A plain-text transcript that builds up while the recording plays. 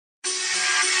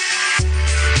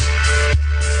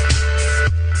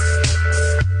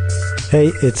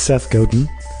Hey, it's Seth Godin.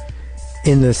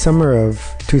 In the summer of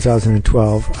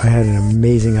 2012, I had an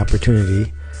amazing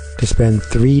opportunity to spend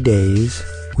 3 days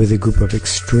with a group of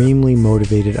extremely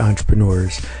motivated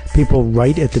entrepreneurs, people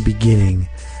right at the beginning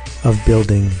of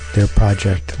building their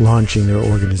project, launching their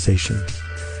organization.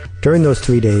 During those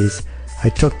 3 days, I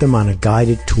took them on a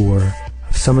guided tour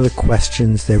of some of the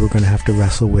questions they were going to have to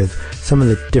wrestle with, some of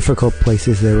the difficult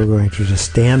places they were going to just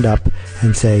stand up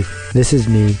and say, this is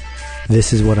me,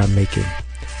 this is what I'm making.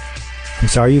 I'm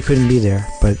sorry you couldn't be there,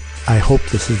 but I hope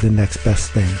this is the next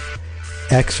best thing.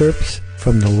 Excerpts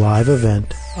from the live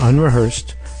event,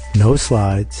 unrehearsed, no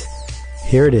slides.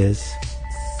 Here it is.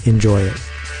 Enjoy it.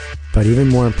 But even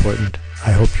more important,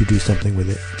 I hope you do something with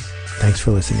it. Thanks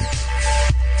for listening.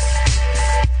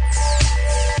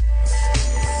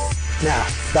 Now,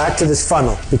 back to this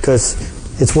funnel, because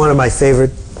it's one of my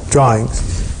favorite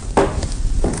drawings.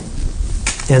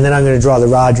 And then I'm going to draw the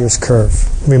Rogers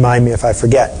curve. Remind me if I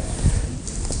forget.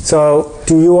 So,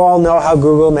 do you all know how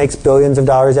Google makes billions of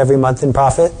dollars every month in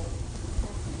profit?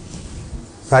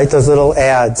 Right? Those little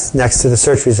ads next to the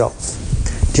search results.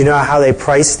 Do you know how they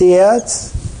price the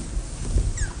ads?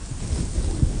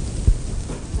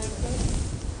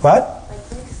 What?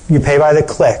 You pay by the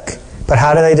click. But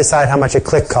how do they decide how much a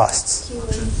click costs?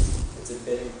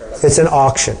 It's an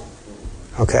auction.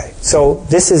 Okay. So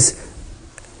this is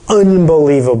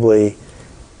unbelievably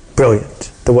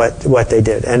brilliant, what they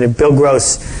did. And Bill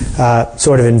Gross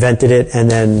sort of invented it, and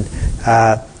then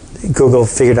Google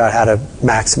figured out how to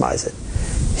maximize it.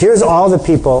 Here's all the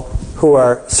people who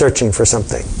are searching for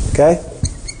something, okay?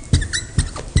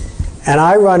 And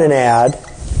I run an ad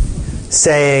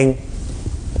saying,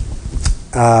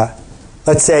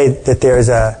 let's say that there's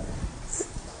a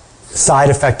side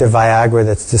effect of Viagra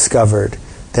that's discovered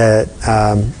that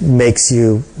makes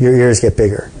your ears get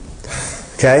bigger.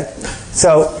 Okay?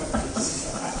 So,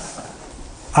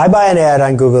 I buy an ad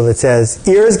on Google that says,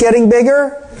 ears getting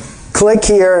bigger? Click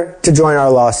here to join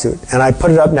our lawsuit. And I put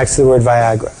it up next to the word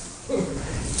Viagra.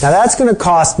 Now that's going to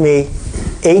cost me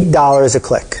 $8 a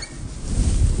click.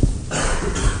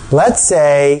 Let's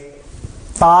say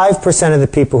 5% of the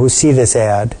people who see this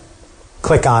ad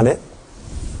click on it.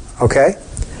 Okay?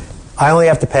 I only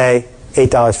have to pay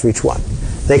 $8 for each one.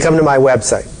 They come to my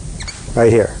website,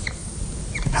 right here.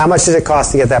 How much does it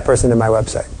cost to get that person to my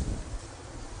website?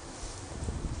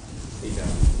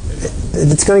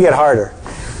 It's going to get harder.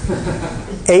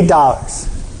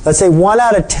 $8. Let's say 1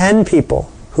 out of 10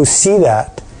 people who see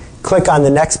that click on the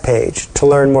next page to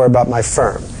learn more about my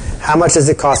firm. How much does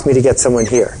it cost me to get someone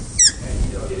here?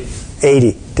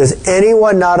 80. Does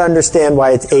anyone not understand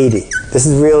why it's 80? This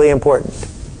is really important.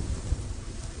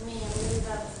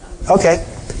 Okay.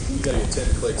 You got to get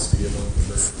 10 clicks to get one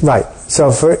conversion. Right. So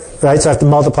I have to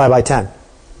multiply by 10.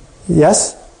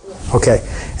 Yes? Okay.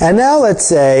 And now let's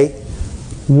say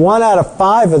 1 out of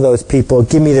 5 of those people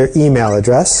give me their email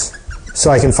address so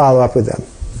I can follow up with them.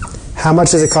 How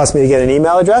much does it cost me to get an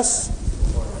email address?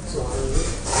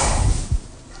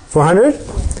 400?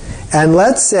 And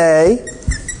let's say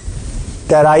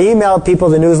that I emailed people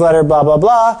the newsletter, blah, blah,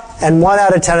 blah, and 1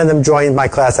 out of 10 of them joined my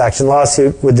class action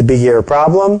lawsuit with the big ear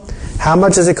problem. How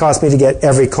much does it cost me to get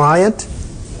every client?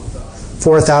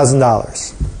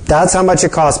 $4,000. That's how much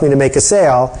it cost me to make a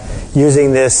sale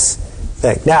using this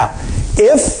thing. Now,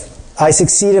 if I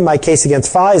succeed in my case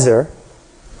against Pfizer,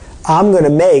 I'm going to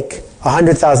make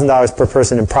 $100,000 per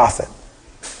person in profit,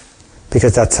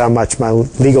 because that's how much my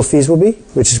legal fees will be,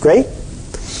 which is great.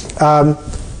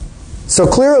 So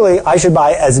clearly, I should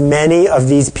buy as many of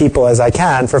these people as I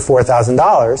can for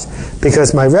 $4,000,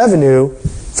 because my revenue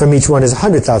from each one is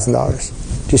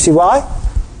 $100,000. Do you see why?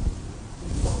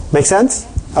 Make sense?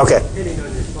 Okay.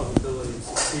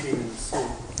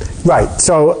 Right.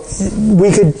 So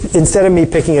we could, instead of me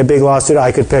picking a big lawsuit,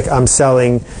 I could pick, I'm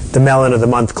selling the Melon of the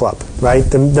Month Club. Right?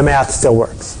 The math still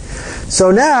works.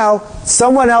 So now,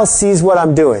 someone else sees what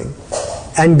I'm doing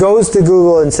and goes to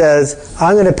Google and says,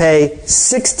 I'm going to pay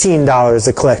 $16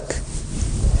 a click.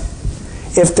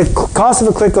 If the cost of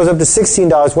a click goes up to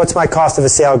 $16, what's my cost of a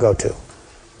sale go to?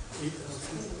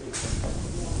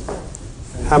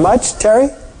 How much, Terry?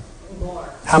 More.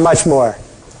 How much more?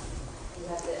 You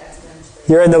have to exponentially.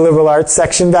 You're in the liberal arts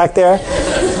section back there?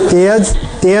 The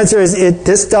answer is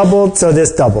this doubled, so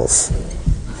this doubles.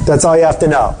 That's all you have to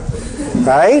know.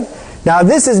 Right? Now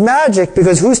this is magic,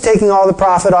 because who's taking all the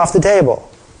profit off the table?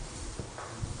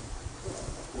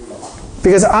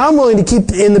 Because I'm willing to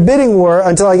keep in the bidding war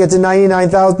until I get to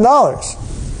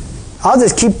 $99,000. I'll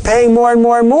just keep paying more and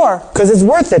more and more, because it's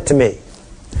worth it to me.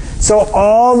 So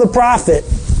all the profit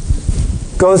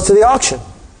goes to the auction.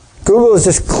 Google is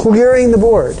just clearing the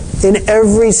board in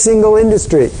every single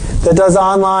industry that does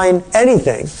online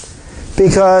anything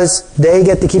because they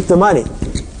get to keep the money.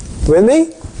 With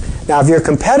me? Now, if your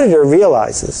competitor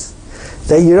realizes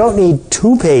that you don't need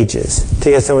 2 pages to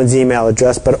get someone's email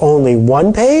address, but only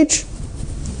 1 page,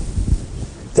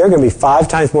 they're going to be 5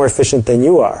 times more efficient than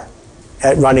you are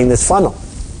at running this funnel.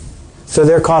 So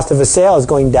their cost of a sale is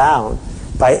going down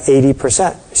by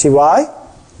 80%. See why?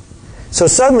 So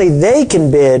suddenly they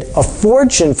can bid a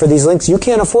fortune for these links. You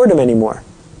can't afford them anymore.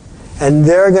 And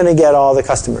they're going to get all the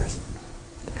customers.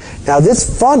 Now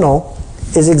this funnel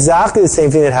is exactly the same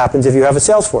thing that happens if you have a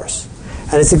sales force.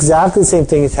 And it's exactly the same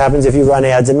thing that happens if you run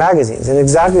ads in magazines. And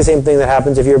exactly the same thing that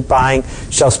happens if you're buying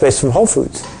shelf space from Whole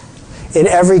Foods. In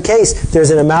every case, there's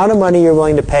an amount of money you're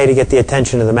willing to pay to get the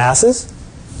attention of the masses.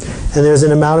 And there's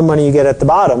an amount of money you get at the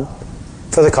bottom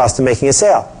for the cost of making a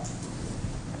sale.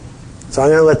 So I'm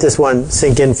going to let this one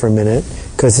sink in for a minute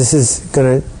because this is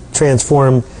going to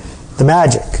transform the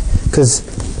magic. Because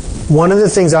one of the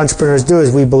things entrepreneurs do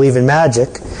is we believe in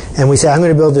magic and we say, I'm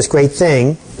going to build this great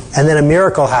thing, and then a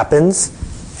miracle happens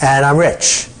and I'm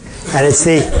rich. And it's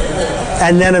the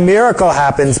and then a miracle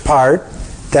happens part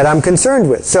that I'm concerned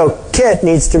with. So Kit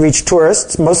needs to reach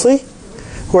tourists mostly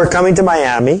who are coming to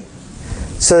Miami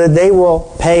so that they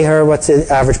will pay her, what's the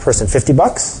average person,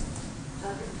 $50?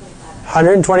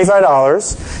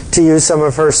 $125 to use some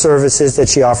of her services that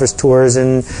she offers, tours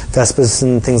and Vespas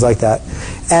and things like that.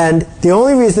 And the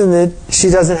only reason that she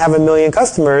doesn't have 1 million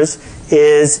customers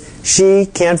is she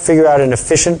can't figure out an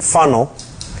efficient funnel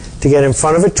to get in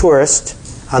front of a tourist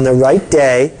on the right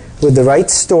day with the right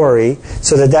story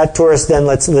so that that tourist then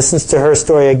listens to her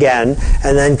story again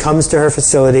and then comes to her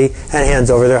facility and hands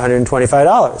over their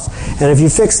 $125. And if you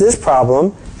fix this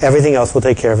problem, everything else will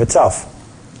take care of itself.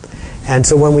 And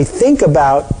so when we think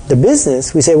about the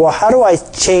business, we say, well, how do I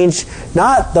change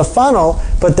not the funnel,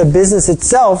 but the business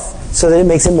itself so that it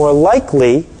makes it more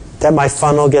likely that my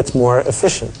funnel gets more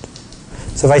efficient?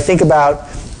 So if I think about,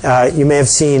 you may have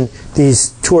seen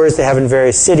these tours they have in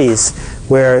various cities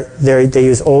where they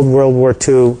use old World War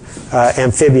II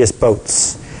amphibious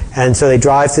boats. And so they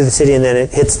drive through the city and then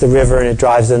it hits the river and it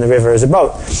drives in the river as a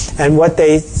boat. And what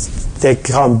they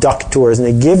call them duck tours, and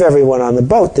they give everyone on the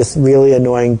boat this really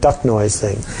annoying duck noise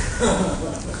thing.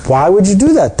 Why would you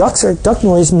do that? Duck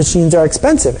noise machines are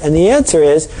expensive. And the answer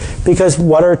is because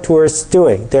what are tourists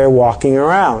doing? They're walking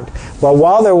around. Well,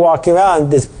 while they're walking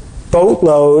around, this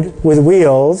boatload with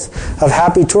wheels of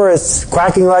happy tourists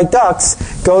quacking like ducks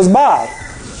goes by.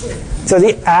 So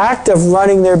the act of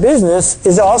running their business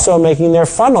is also making their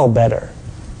funnel better.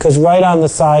 Because right on the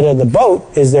side of the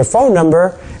boat is their phone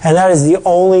number, and that is the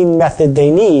only method they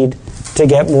need to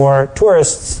get more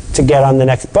tourists to get on the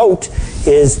next boat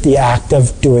is the act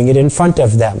of doing it in front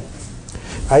of them.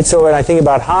 Right? So when I think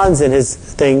about Hans and his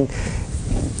thing,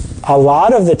 a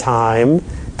lot of the time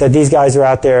that these guys are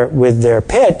out there with their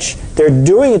pitch, they're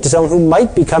doing it to someone who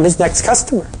might become his next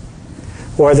customer.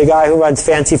 Or the guy who runs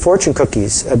Fancy Fortune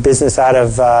Cookies, a business out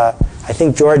of, I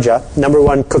think, Georgia,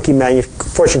 #1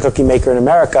 fortune cookie maker in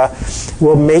America,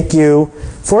 will make you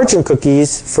fortune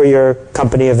cookies for your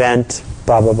company event,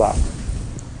 blah, blah, blah.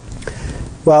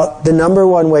 Well, the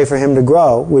 #1 way for him to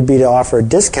grow would be to offer a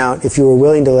discount if you were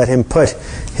willing to let him put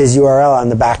his URL on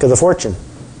the back of the fortune.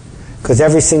 Because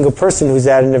every single person who's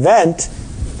at an event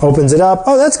opens it up,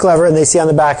 oh, that's clever, and they see on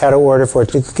the back how to order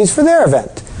fortune cookies for their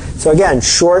event. So again,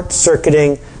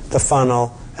 short-circuiting the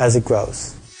funnel as it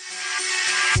grows.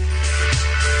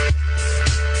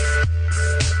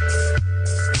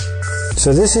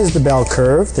 So this is the bell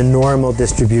curve, the normal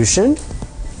distribution.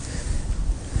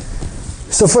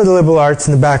 So for the liberal arts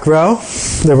in the back row,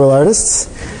 liberal artists,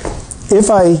 if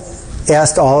I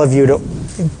asked all of you to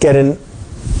get in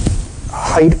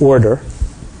height order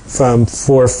from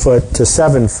 4 foot to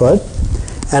 7 foot,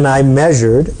 and I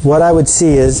measured, what I would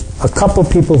see is a couple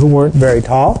people who weren't very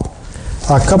tall,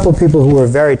 a couple people who were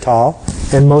very tall,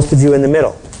 and most of you in the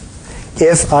middle.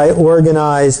 If I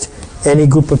organized any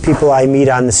group of people I meet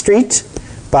on the street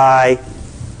by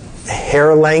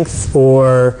hair length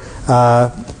or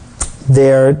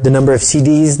the number of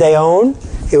CDs they own,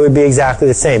 it would be exactly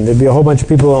the same. There'd be a whole bunch of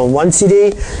people who own 1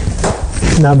 CD,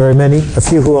 not very many, a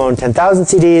few who own 10,000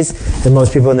 CDs, and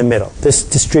most people in the middle. This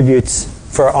distributes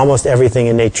for almost everything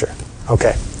in nature.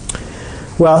 Okay.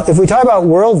 Well, if we talk about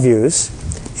worldviews,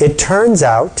 it turns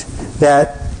out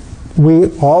that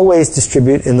we always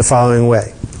distribute in the following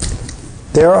way.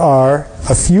 There are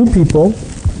a few people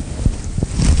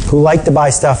who like to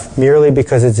buy stuff merely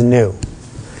because it's new.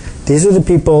 These are the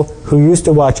people who used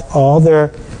to watch all their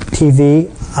TV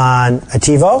on a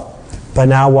TiVo, but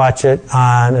now watch it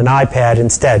on an iPad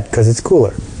instead because it's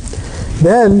cooler.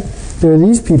 Then there are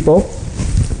these people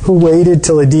who waited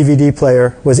till a DVD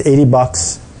player was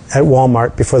 $80 at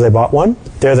Walmart before they bought one.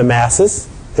 They're the masses.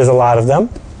 There's a lot of them.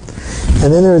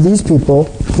 And then there are these people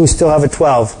who still have a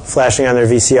 12 flashing on their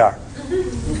VCR.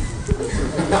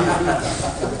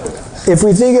 If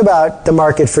we think about the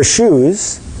market for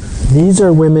shoes, these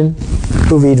are women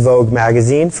who read Vogue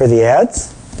magazine for the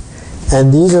ads.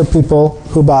 And these are people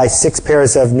who buy 6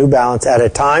 pairs of New Balance at a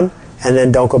time and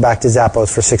then don't go back to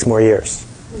Zappos for 6 more years.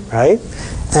 Right?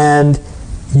 And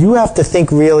you have to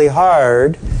think really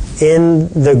hard in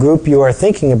the group you are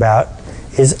thinking about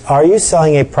is, are you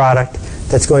selling a product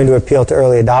that's going to appeal to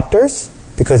early adopters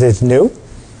because it's new?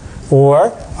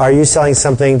 Or are you selling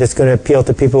something that's going to appeal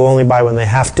to people who only buy when they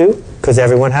have to because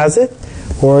everyone has it?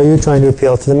 Or are you trying to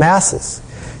appeal to the masses?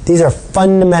 These are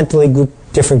fundamentally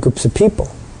different groups of people.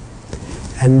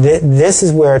 And this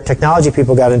is where technology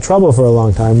people got in trouble for a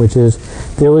long time, which is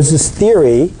there was this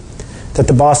theory that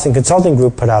the Boston Consulting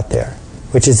Group put out there,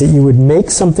 which is that you would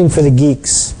make something for the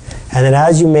geeks, and then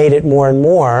as you made it more and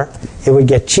more, it would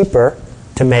get cheaper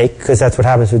to make, because that's what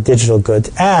happens with digital goods,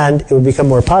 and it would become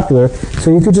more popular, so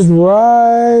you could just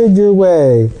ride your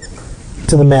way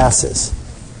to the masses.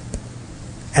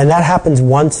 And that happens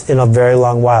once in a very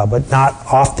long while, but not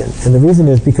often. And the reason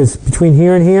is because between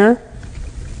here and here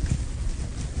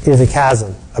is a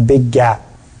chasm, a big gap.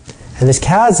 And this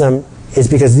chasm is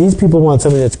because these people want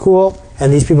something that's cool,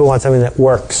 and these people want something that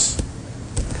works.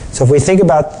 So if we think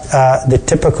about the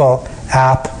typical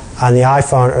app on the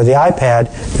iPhone or the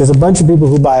iPad, there's a bunch of people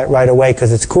who buy it right away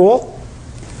because it's cool,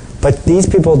 but these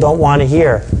people don't want to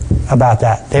hear about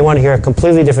that. They want to hear a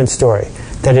completely different story,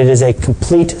 that it is a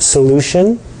complete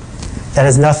solution that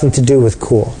has nothing to do with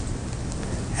cool.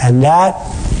 And that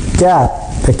gap,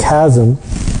 the chasm,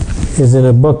 is in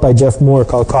a book by Jeff Moore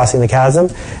called Crossing the Chasm,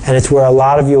 and it's where a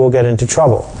lot of you will get into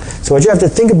trouble. So what you have to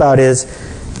think about is,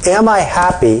 am I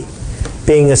happy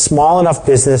being a small enough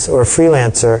business or a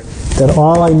freelancer that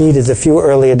all I need is a few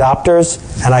early adopters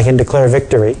and I can declare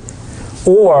victory?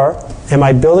 Or am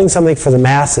I building something for the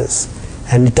masses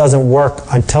and it doesn't work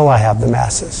until I have the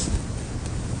masses?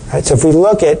 Right? So if we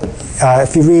look at,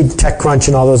 if you read TechCrunch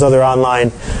and all those other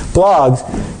online blogs,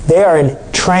 they are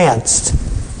entranced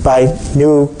by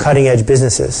new cutting-edge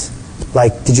businesses.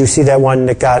 Like, did you see that one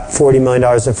that got $40 million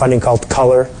in funding called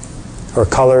Colors?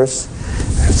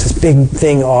 It's this big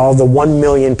thing, all the 1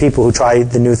 million people who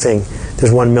tried the new thing,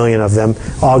 there's 1 million of them,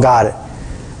 all got it.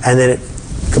 And then it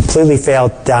completely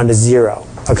failed down to zero.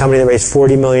 A company that raised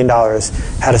 $40 million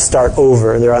had to start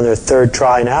over. They're on their 3rd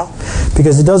try now.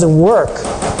 Because it doesn't work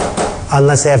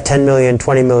unless they have 10 million,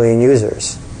 20 million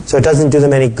users. So it doesn't do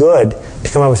them any good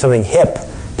to come up with something hip.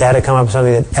 They had to come up with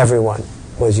something that everyone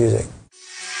was using.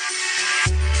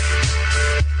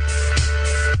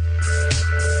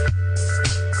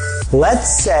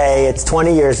 Let's say it's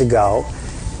 20 years ago,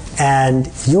 and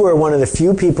you are one of the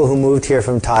few people who moved here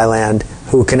from Thailand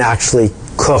who can actually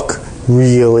cook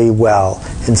really well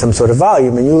in some sort of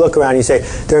volume. And you look around and you say,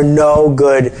 there are no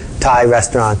good Thai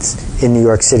restaurants in New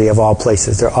York City, of all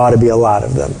places. There ought to be a lot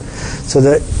of them. So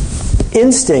the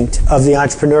instinct of the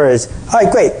entrepreneur is, all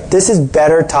right, great, this is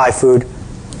better Thai food,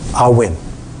 I'll win.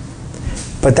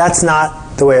 But that's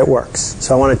not the way it works.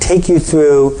 So I want to take you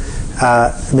through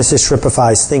Mrs.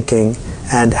 Shripify's thinking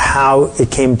and how it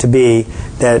came to be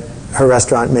that her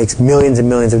restaurant makes millions and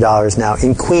millions of dollars now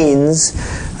in Queens,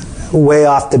 way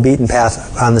off the beaten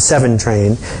path on the 7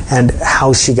 train, and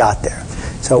how she got there.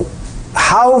 So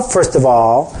how, first of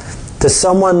all, does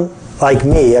someone like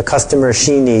me, a customer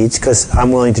she needs, because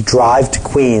I'm willing to drive to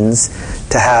Queens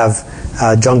to have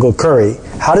jungle curry,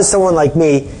 how does someone like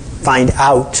me find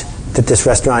out that this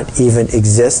restaurant even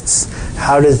exists?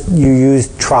 How do you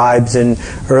use tribes and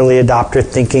early adopter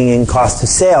thinking and cost of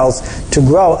sales to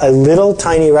grow a little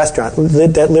tiny restaurant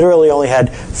that literally only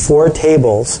had 4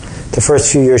 tables the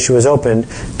first few years she was open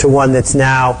to one that's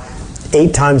now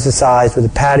 8 times the size with a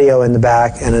patio in the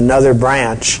back and another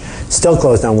branch still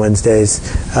closed on Wednesdays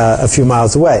a few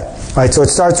miles away? All right, so it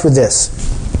starts with this.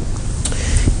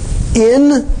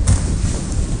 In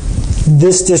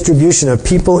this distribution of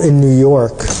people in New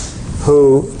York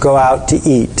who go out to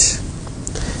eat,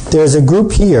 there's a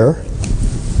group here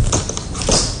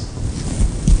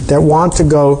that want to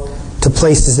go to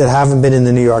places that haven't been in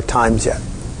the New York Times yet.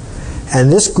 And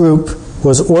this group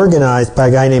was organized by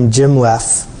a guy named Jim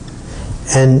Leff.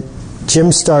 And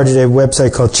Jim started a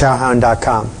website called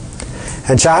Chowhound.com.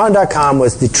 And Chowhound.com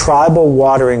was the tribal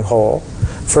watering hole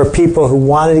for people who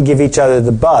wanted to give each other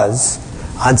the buzz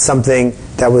on something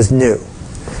that was new.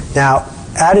 Now,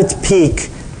 at its peak,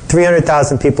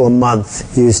 300,000 people a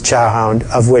month use Chowhound,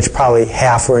 of which probably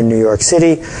half were in New York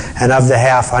City, and of the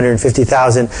half,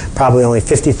 150,000, probably only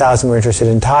 50,000 were interested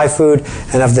in Thai food,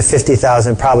 and of the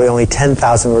 50,000, probably only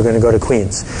 10,000 were going to go to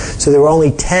Queens. So there were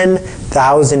only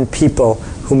 10,000 people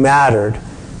who mattered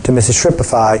to Mrs.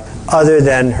 Shripify, other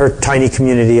than her tiny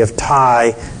community of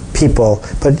Thai people,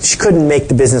 but she couldn't make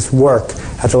the business work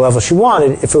at the level she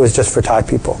wanted if it was just for Thai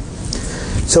people.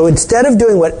 So instead of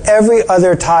doing what every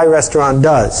other Thai restaurant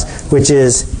does, which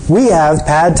is, we have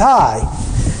pad Thai,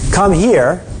 come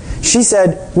here, she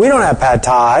said, we don't have pad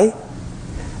Thai,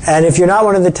 and if you're not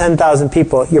one of the 10,000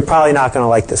 people, you're probably not going to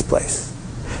like this place.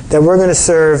 That we're going to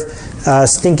serve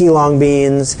stinky long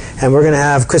beans, and we're going to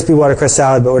have crispy watercress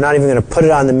salad, but we're not even going to put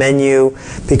it on the menu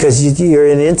because you're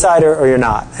an insider or you're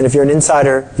not. And if you're an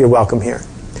insider, you're welcome here.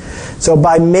 So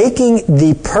by making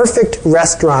the perfect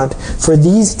restaurant for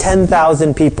these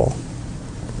 10,000 people,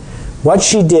 what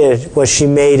she did was she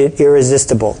made it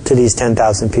irresistible to these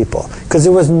 10,000 people because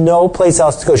there was no place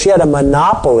else to go. She had a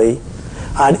monopoly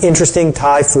on interesting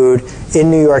Thai food in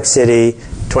New York City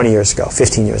 20 years ago,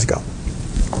 15 years ago.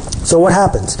 So what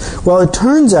happens? Well, it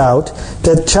turns out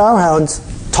that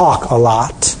Chowhounds talk a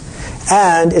lot.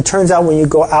 And it turns out when you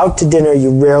go out to dinner,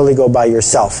 you rarely go by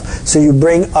yourself. So you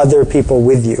bring other people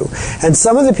with you. And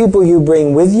some of the people you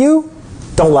bring with you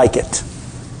don't like it.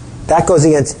 That goes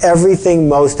against everything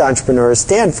most entrepreneurs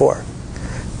stand for.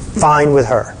 Fine with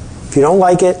her. If you don't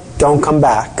like it, don't come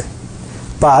back.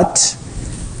 But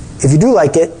if you do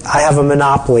like it, I have a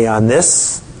monopoly on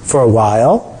this for a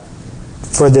while,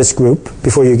 for this group,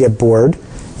 before you get bored.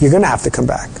 You're going to have to come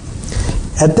back.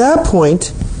 At that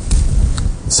point,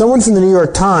 someone from the New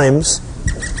York Times,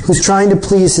 who's trying to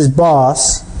please his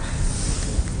boss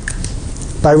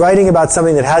by writing about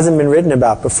something that hasn't been written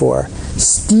about before,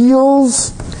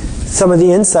 steals some of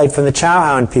the insight from the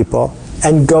Chowhound people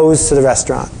and goes to the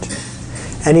restaurant.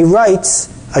 And he writes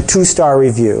a 2-star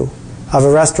review of a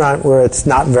restaurant where it's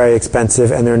not very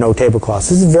expensive and there are no tablecloths.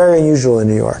 This is very unusual in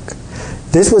New York.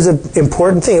 This was an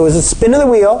important thing. It was a spin of the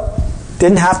wheel.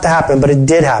 Didn't have to happen, but it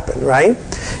did happen, right?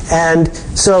 And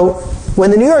so when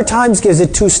the New York Times gives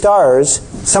it 2 stars,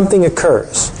 something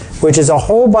occurs, which is a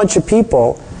whole bunch of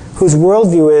people whose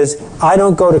worldview is, I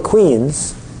don't go to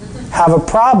Queens, have a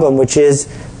problem, which is,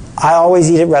 I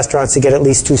always eat at restaurants to get at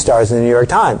least 2 stars in the New York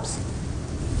Times.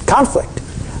 Conflict.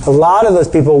 A lot of those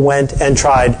people went and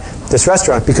tried this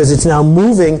restaurant because it's now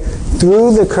moving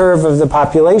through the curve of the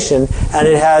population and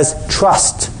it has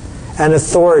trust and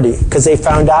authority because they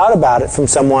found out about it from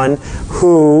someone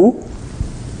who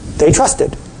they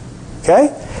trusted. Okay?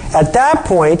 At that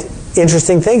point,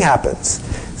 interesting thing happens.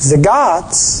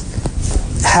 Zagat's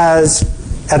has,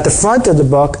 at the front of the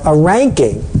book, a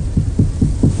ranking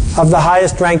of the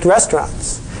highest ranked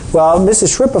restaurants. Well,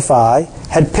 Mrs. Shripify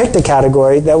had picked a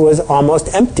category that was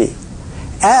almost empty.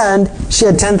 And she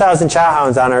had 10,000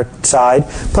 Chowhounds on her side,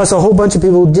 plus a whole bunch of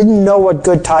people who didn't know what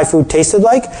good Thai food tasted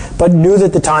like, but knew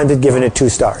that the Times had given it 2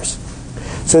 stars.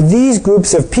 So these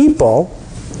groups of people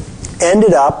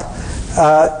ended up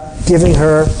giving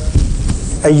her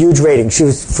a huge rating. She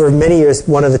was, for many years,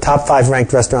 one of the top 5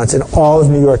 ranked restaurants in all of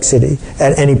New York City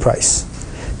at any price.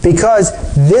 Because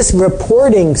this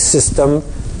reporting system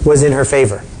was in her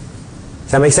favor.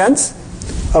 Does that make sense?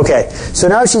 Okay, so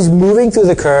now she's moving through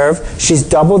the curve. She's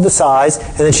doubled the size,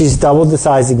 and then she's doubled the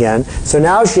size again. So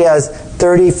now she has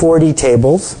 30, 40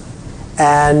 tables,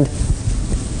 and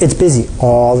it's busy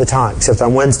all the time, except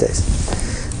on Wednesdays.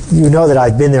 You know that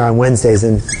I've been there on Wednesdays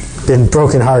and been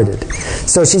brokenhearted.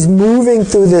 So she's moving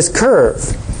through this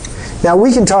curve. Now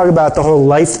we can talk about the whole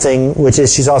life thing, which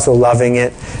is she's also loving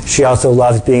it. She also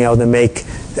loves being able to make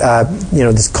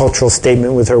this cultural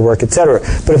statement with her work, etc.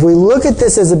 But if we look at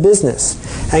this as a business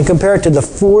and compare it to the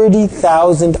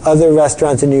 40,000 other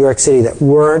restaurants in New York City that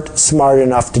weren't smart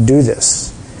enough to do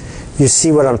this, you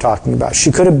see what I'm talking about.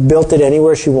 She could have built it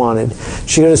anywhere she wanted.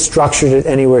 She could have structured it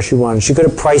anywhere she wanted. She could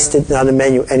have priced it on the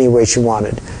menu any way she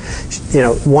wanted.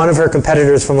 One of her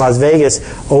competitors from Las Vegas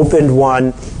opened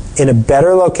one in a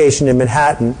better location in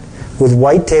Manhattan with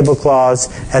white tablecloths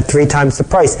at 3 times the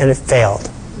price, and it failed.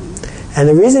 And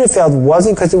the reason it failed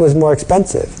wasn't because it was more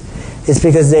expensive. It's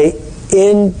because they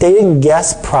didn't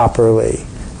guess properly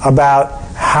about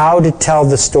how to tell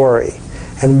the story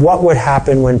and what would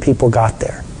happen when people got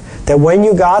there. That when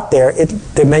you got there,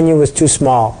 the menu was too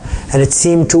small and it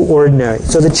seemed too ordinary.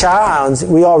 So the Chowhounds,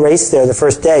 we all raced there the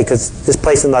first day because this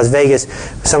place in Las Vegas,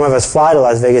 some of us fly to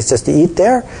Las Vegas just to eat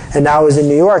there, and now it was in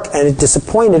New York, and it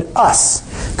disappointed us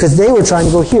because they were trying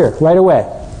to go here right away.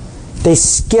 They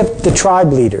skipped the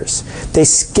tribe leaders. They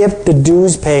skipped the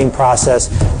dues paying process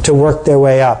to work their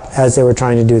way up as they were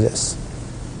trying to do this.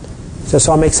 Does this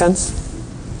all make sense?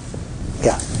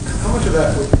 Yeah. How much of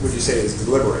that would you say is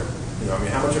deliberate? I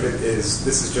mean, how much of it is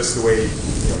this is just the way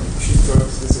she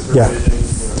cooks, this is her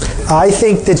vision? I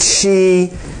think that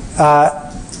she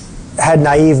had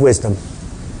naive wisdom.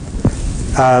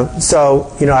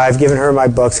 So, I've given her my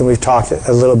books, and we've talked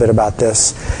a little bit about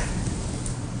this.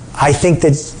 I think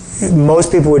that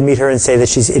most people would meet her and say that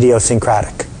she's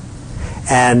idiosyncratic.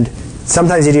 And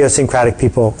sometimes idiosyncratic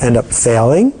people end up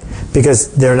failing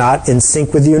because they're not in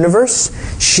sync with the universe.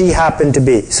 She happened to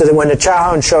be. So that when the chow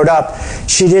hound showed up,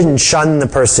 she didn't shun the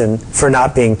person for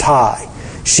not being Thai.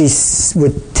 She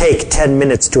would take 10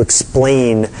 minutes to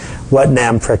explain what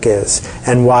nam prick is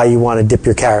and why you want to dip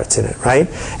your carrots in it, right?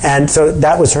 And so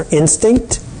that was her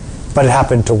instinct, but it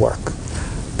happened to work.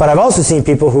 But I've also seen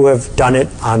people who have done it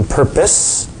on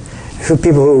purpose.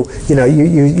 People who,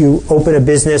 you open a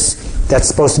business that's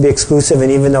supposed to be exclusive, and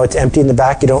even though it's empty in the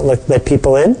back, you don't let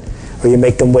people in, or you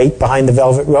make them wait behind the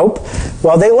velvet rope.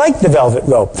 Well, they like the velvet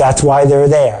rope. That's why they're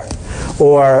there.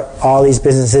 Or all these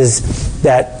businesses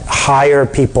that hire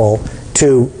people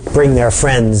to bring their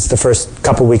friends the first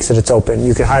couple weeks that it's open.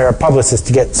 You can hire a publicist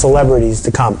to get celebrities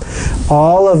to come.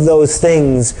 All of those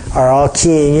things are all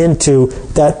keying into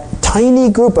that tiny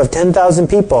group of 10,000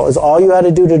 people is all you had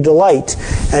to do to delight,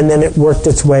 and then it worked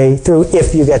its way through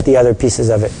if you get the other pieces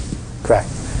of it. Correct.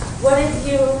 What if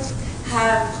you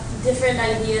have different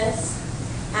ideas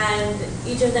and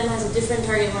each of them has a different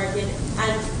target market,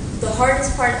 and the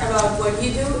hardest part about what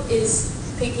you do is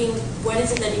picking what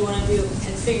is it that you want to do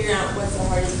and figuring out what's the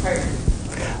hardest part?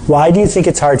 Why do you think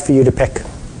it's hard for you to pick?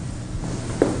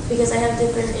 Because I have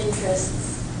different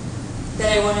interests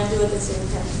that I want to do at the same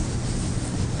time.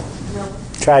 No.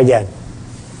 Try again.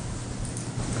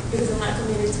 Because I'm not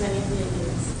committed to any of the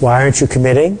ideas. Why aren't you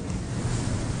committing?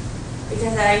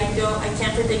 Because I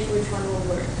can't predict which one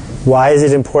will work. Why is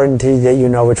it important to you that you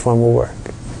know which one will work?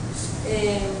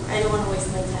 I don't want to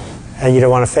waste my time. And you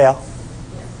don't want to fail?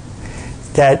 Yeah.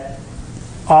 That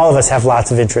all of us have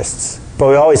lots of interests, but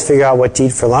we always figure out what to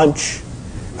eat for lunch.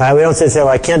 Right? We don't say, well,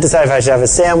 I can't decide if I should have a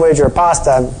sandwich or a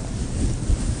pasta.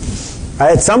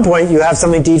 Right? At some point, you have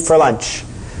something to eat for lunch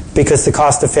because the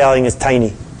cost of failing is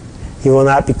tiny. You will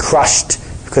not be crushed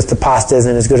because the pasta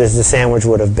isn't as good as the sandwich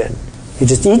would have been. You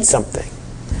just eat something.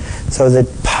 So the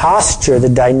posture, the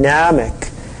dynamic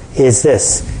is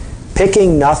this.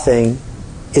 Picking nothing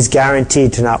is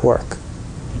guaranteed to not work.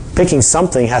 Picking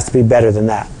something has to be better than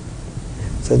that.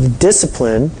 So the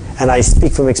discipline, and I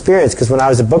speak from experience because when I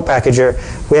was a book packager,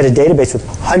 we had a database with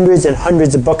hundreds and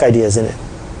hundreds of book ideas in it.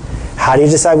 How do you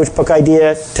decide which book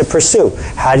idea to pursue?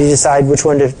 How do you decide which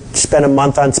one to spend a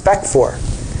month on spec for?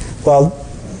 Well,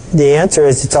 the answer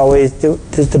is it's always, the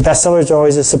bestsellers are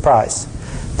always a surprise.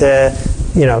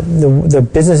 The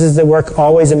businesses that work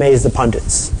always amaze the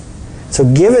pundits. So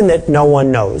given that no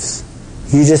one knows,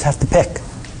 you just have to pick.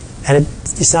 And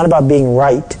it's not about being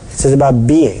right. It's just about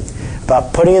being.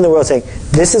 About putting in the world saying,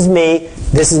 this is me,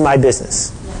 this is my business.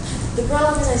 The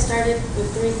problem is I started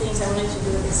with 3 things I wanted to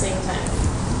do at the same time.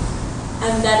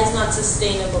 And that is not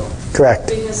sustainable. Correct.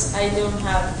 Because I don't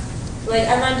have,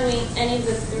 I'm not doing any of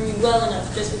the 3 well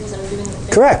enough just because I'm doing them.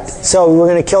 Correct. So we're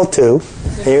going to kill 2,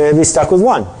 and you're going to be stuck with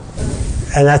 1.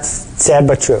 And that's sad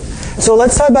but true. So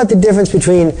let's talk about the difference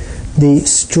between the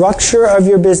structure of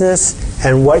your business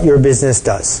and what your business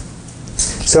does.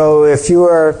 So if you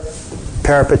are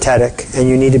peripatetic and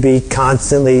you need to be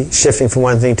constantly shifting from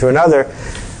one thing to another,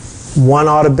 one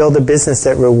ought to build a business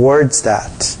that rewards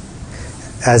that,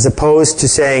 as opposed to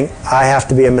saying, I have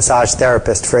to be a massage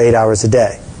therapist for 8 hours a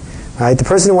day. Right? The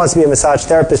person who wants to be a massage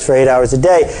therapist for 8 hours a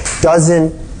day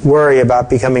doesn't worry about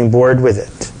becoming bored with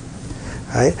it.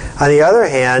 Right? On the other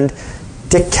hand,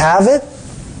 Dick Cavett,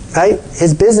 right?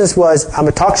 His business was, I'm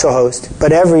a talk show host,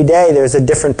 but every day there's a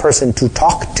different person to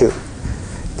talk to.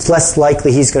 It's less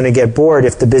likely he's going to get bored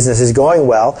if the business is going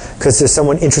well because there's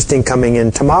someone interesting coming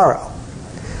in tomorrow.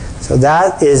 So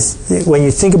that is, when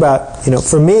you think about,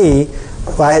 for me,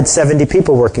 I had 70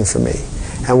 people working for me.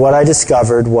 And what I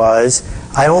discovered was,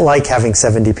 I don't like having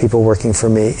 70 people working for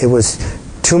me. It was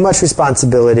too much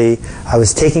responsibility. I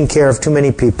was taking care of too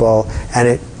many people, and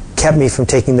it kept me from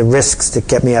taking the risks that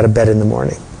get me out of bed in the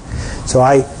morning. So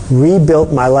I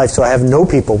rebuilt my life so I have no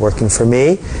people working for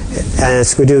me. And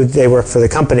as we do, they work for the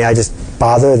company. I just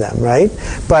bother them, right?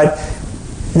 But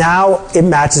now it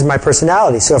matches my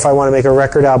personality. So if I want to make a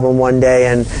record album one day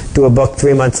and do a book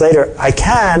 3 months later, I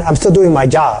can. I'm still doing my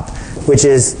job, which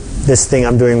is this thing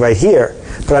I'm doing right here.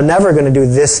 But I'm never going to do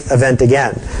this event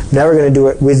again. I'm never going to do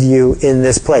it with you in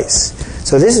this place.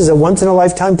 So this is a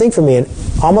once-in-a-lifetime thing for me. And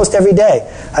almost every day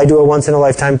I do a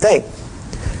once-in-a-lifetime thing.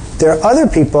 There are other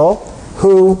people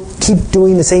who keep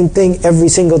doing the same thing every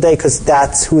single day because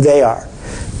that's who they are.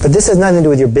 But this has nothing to do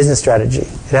with your business strategy.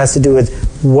 It has to do with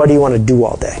what do you want to do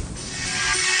all day.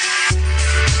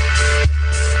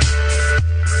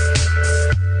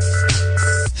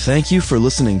 Thank you for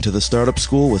listening to The Startup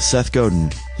School with Seth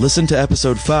Godin. Listen to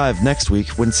episode 5 next week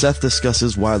when Seth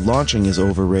discusses why launching is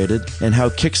overrated and how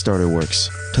Kickstarter works.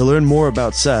 To learn more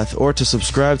about Seth or to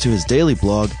subscribe to his daily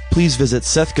blog, please visit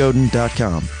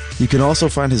sethgodin.com. You can also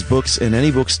find his books in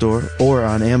any bookstore or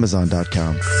on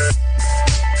amazon.com.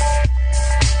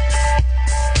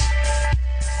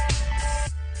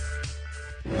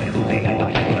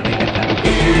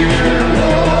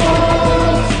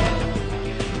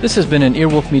 This has been an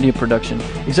Earwolf Media production.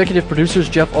 Executive producers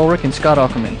Jeff Ulrich and Scott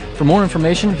Aukerman. For more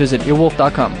information, visit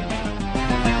earwolf.com.